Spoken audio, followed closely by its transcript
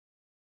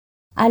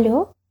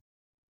ألو.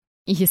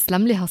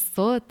 يسلم لي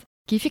هالصوت.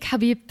 كيفك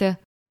حبيبتي؟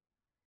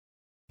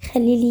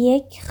 خليلي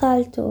إياك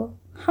خالته،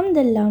 الحمد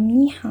لله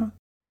منيحة.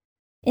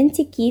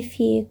 انتي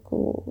كيفك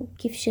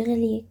وكيف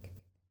شغلك؟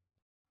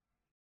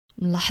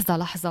 لحظة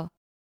لحظة،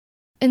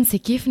 انسي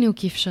كيفني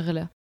وكيف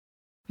شغلي.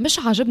 مش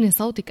عاجبني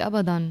صوتك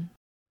أبدا.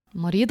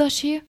 مريضة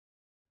شي؟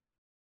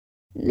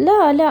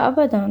 لا لا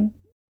أبدا،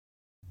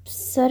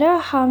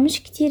 بصراحة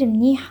مش كتير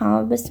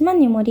منيحة، بس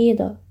ماني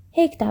مريضة،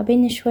 هيك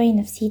تعبانة شوي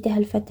نفسيتي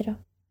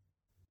هالفترة.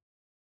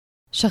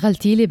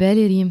 شغلتيلي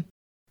بالي ريم،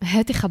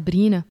 هاتي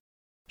خبرينا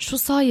شو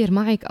صاير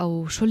معك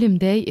أو شو اللي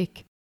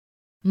مضايقك؟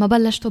 ما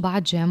بلشتوا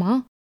بعد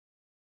جامعة؟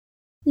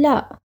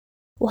 لا،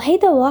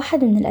 وهيدا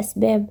واحد من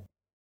الأسباب.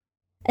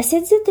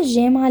 أساتذة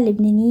الجامعة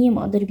اللبنانية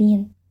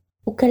مقدرين،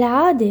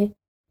 وكالعادة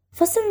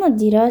فصلنا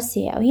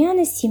الدراسي أو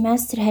يعني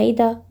السيمستر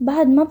هيدا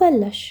بعد ما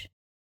بلش.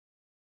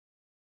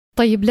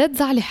 طيب لا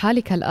تزعلي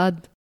حالك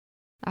هالقد،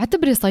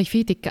 اعتبري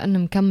صيفيتك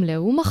كأنها مكملة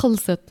وما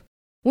خلصت،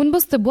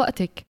 وانبسطي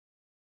بوقتك.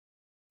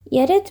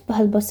 يا ريت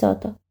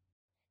بهالبساطة.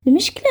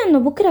 المشكلة إنه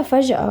بكرة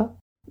فجأة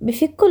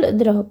بفكوا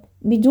الإضراب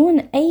بدون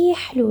أي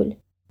حلول،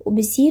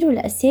 وبصيروا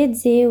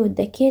الأساتذة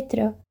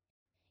والدكاترة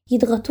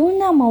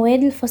يضغطولنا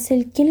مواد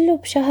الفصل كله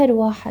بشهر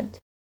واحد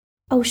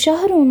أو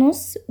شهر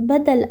ونص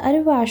بدل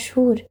 4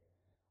 شهور،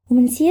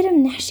 ومنصير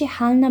منحشي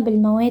حالنا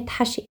بالمواد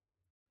حشي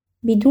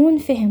بدون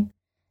فهم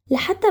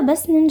لحتى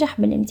بس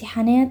ننجح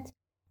بالامتحانات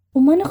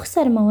وما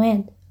نخسر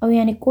مواد أو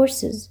يعني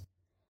كورسز.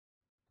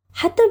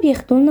 حتى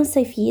بياخدولنا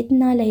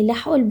صيفيتنا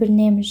ليلحقوا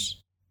البرنامج.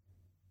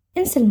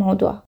 انسى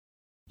الموضوع،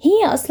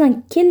 هي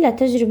أصلا كل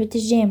تجربة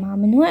الجامعة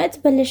من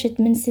وقت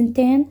بلشت من 2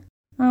 سنين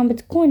عم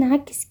بتكون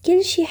عكس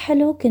كل شي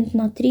حلو كنت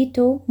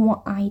ناطريته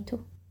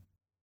وموقعيته.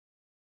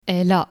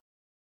 إيه لا،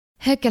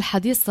 هيك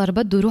الحديث صار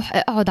بده روح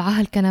اقعد على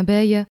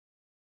هالكنباية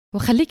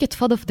وخليك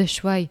تفضفضي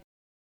شوي،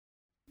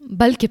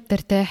 بلكي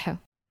بترتاحي.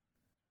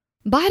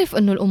 بعرف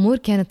إنه الأمور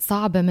كانت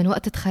صعبة من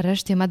وقت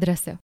تخرجتي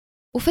مدرسة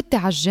وفتي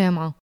على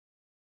الجامعة.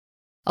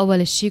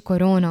 أول شي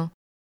كورونا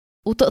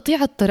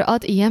وتقطيع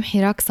الطرقات أيام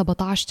حراك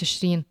 17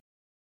 تشرين،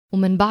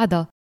 ومن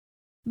بعدها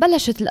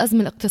بلشت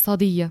الأزمة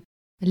الاقتصادية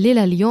اللي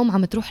لليوم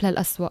عم تروح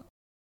للأسوأ.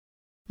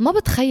 ما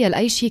بتخيل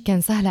أي شي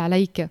كان سهل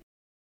عليك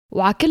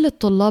وعلى كل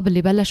الطلاب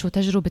اللي بلشوا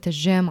تجربة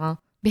الجامعة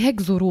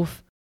بهيك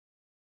ظروف،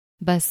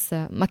 بس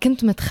ما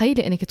كنت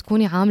متخيلة إنك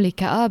تكوني عاملة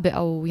كآبة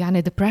أو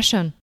يعني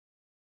depression.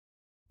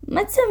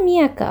 ما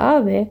تسميها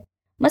كآبة،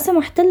 ما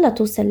سمحت لها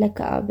توصل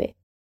لكآبة،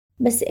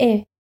 بس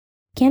ايه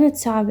كانت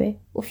صعبة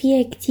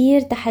وفيها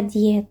كتير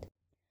تحديات.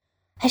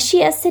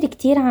 هالشي أثر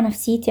كتير على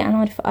نفسيتي أنا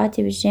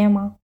ورفقاتي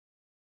بالجامعة.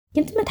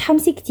 كنت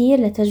متحمسة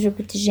كتير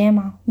لتجربة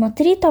الجامعة،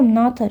 ناطريتها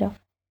مناطرة.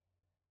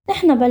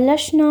 نحن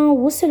بلشنا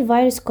ووصل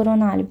فيروس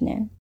كورونا على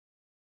لبنان،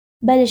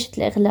 بلشت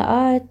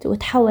الإغلاقات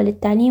وتحول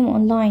التعليم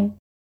أونلاين.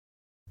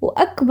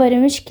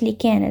 وأكبر مشكلة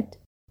كانت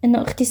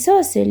إنه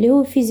اختصاصي اللي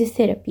هو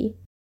فيزيوثيرابي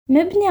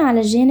مبني على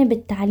الجانب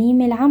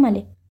التعليمي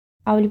العملي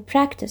أو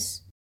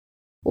البراكتس،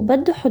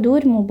 وبده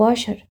حضور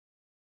مباشر،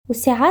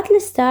 وساعات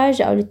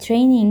الستاج أو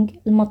الترينينج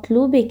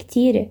المطلوبة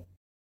كتيرة.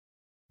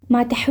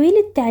 مع تحويل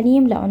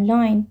التعليم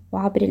لأونلاين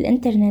وعبر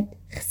الإنترنت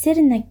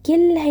خسرنا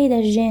كل هيدا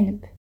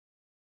الجانب.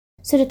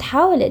 صرت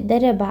حاول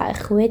أتدرب على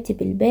إخواتي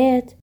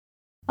بالبيت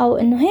أو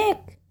إنه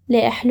هيك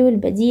لاقي حلول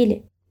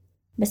بديلة،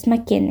 بس ما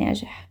كان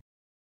ناجح.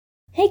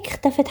 هيك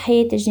اختفت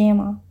حياة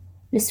الجامعة،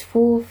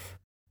 الصفوف،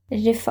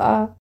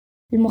 الرفقة،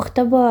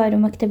 المختبر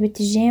ومكتبة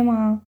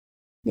الجامعة،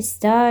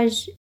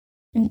 الستاج،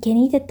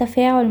 إمكانية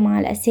التفاعل مع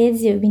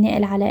الأساتذة وبناء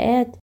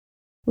العلاقات،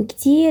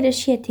 وكتير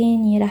أشياء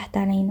تانية راحت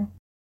علينا.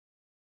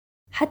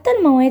 حتى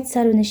المواد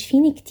صاروا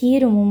ناشفين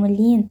كتير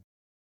ومملين،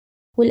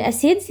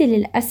 والأساتذة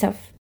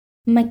للأسف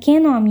ما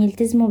كانوا عم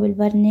يلتزموا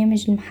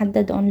بالبرنامج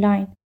المحدد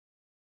أونلاين.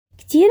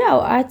 كتير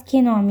أوقات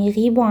كانوا عم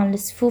يغيبوا عن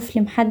الصفوف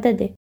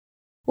المحددة،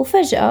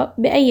 وفجأة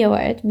بأي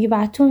وقت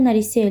بيبعتولنا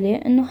رسالة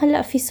إنه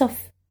هلأ في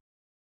صف.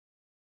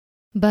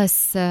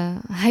 بس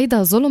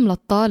هيدا ظلم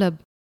للطالب.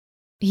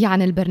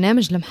 يعني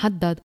البرنامج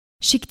المحدد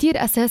شي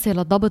كتير أساسي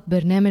لضبط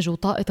برنامج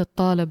وطاقة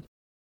الطالب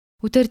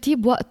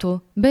وترتيب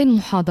وقته بين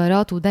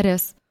محاضرات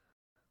ودرس،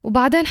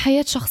 وبعدين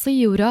حياة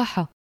شخصية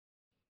وراحة.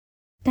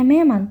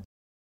 تماما.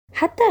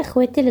 حتى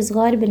إخواتي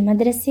الصغار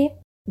بالمدرسة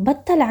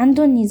بطل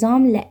عندهم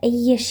نظام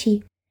لأي شي،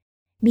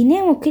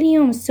 بيناموا كل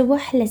يوم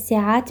الصبح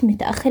لساعات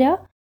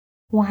متأخرة،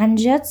 وعن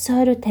جد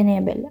صاروا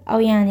تنابل أو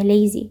يعني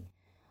ليزي.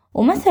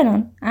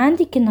 ومثلا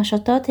عندك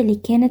النشاطات اللي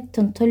كانت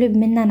تنطلب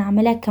منا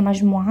نعملها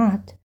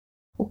كمجموعات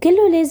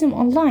وكله لازم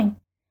أونلاين.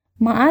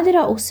 ما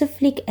قادرة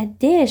أوصفلك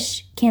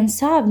قديش كان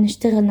صعب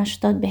نشتغل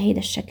نشاطات بهيدا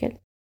الشكل.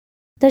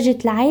 ضجة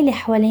العيلة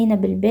حوالينا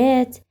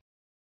بالبيت،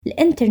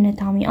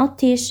 الإنترنت عم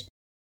يقطش،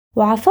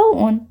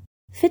 وعفوقن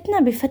فتنا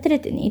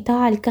بفترة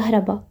انقطاع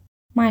الكهرباء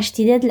مع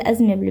اشتداد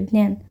الأزمة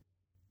بلبنان.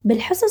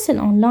 بالحصص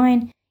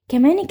الأونلاين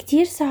كمان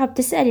كتير صعب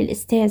تسأل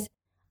الأستاذ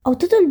أو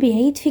تطلبي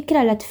يعيد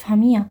فكرة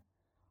لتفهميها،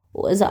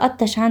 وإذا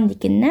قطش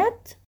عندك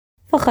النت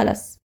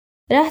فخلص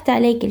راحت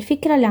عليك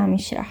الفكرة اللي عم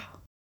يشرحها.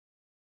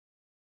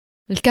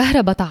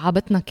 الكهرباء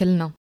تعبتنا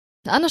كلنا.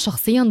 أنا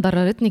شخصياً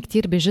ضررتني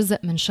كتير بجزء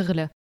من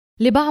شغلي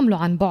اللي بعمله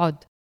عن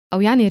بعد،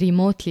 أو يعني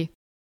ريموتلي.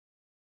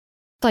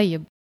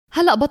 طيب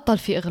هلأ بطل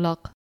في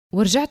إغلاق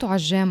ورجعتوا على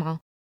الجامعة،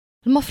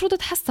 المفروض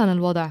تحسن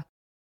الوضع.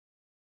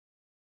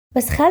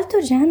 بس خالته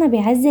رجعنا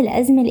بعز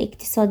الأزمة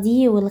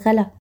الاقتصادية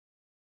والغلا.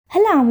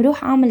 هلأ عم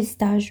روح أعمل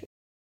ستاج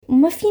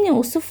وما فيني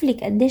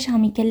أوصفلك قديش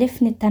عم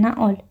يكلفني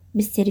التنقل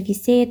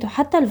بالسيرفيسات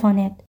وحتى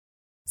الفانات.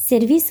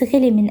 السيرفيس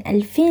غلي من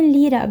 2000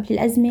 ليرة قبل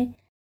الأزمة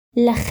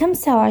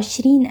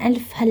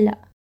ل25,000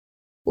 هلأ،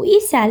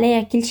 وقيس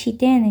عليها كل شي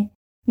تاني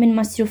من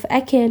مصروف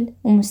أكل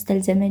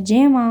ومستلزمات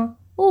جامعة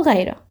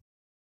وغيرها.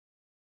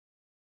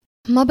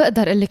 ما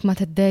بقدر قلك ما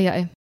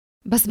تتضايقي،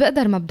 بس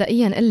بقدر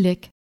مبدئياً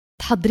قلك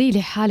تحضري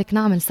لي حالك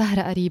نعمل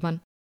سهرة قريباً،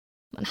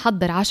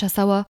 منحضر عشاء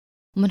سوا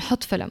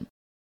ومنحط فيلم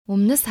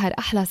ومنسهر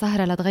أحلى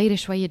سهرة لتغيري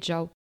شوية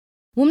جو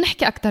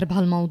ومنحكي أكتر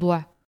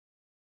بهالموضوع.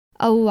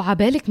 أو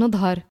عبالك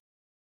نظهر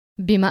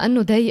بما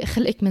أنه ضايق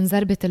خلقك من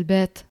زربة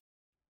البيت؟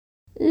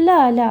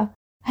 لا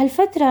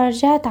هالفترة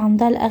رجعت عم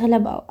ضل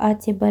أغلب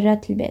أوقاتي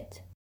برات البيت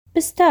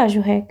بستاج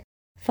وهيك،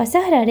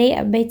 فسهرة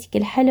رايقة ببيتك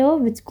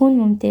الحلو بتكون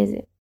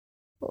ممتازة.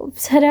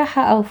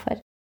 وبصراحة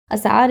أوفر،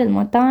 أسعار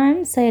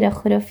المطاعم صايرة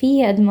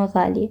خرافية قد ما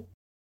غالية.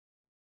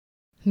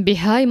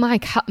 بهاي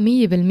معك حق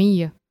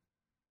 100%.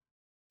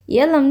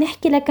 يلا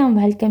منحكي لكم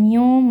بهالكم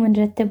يوم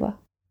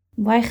ونرتبها.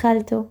 باي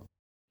خالته.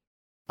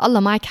 الله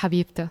معك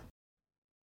حبيبتي.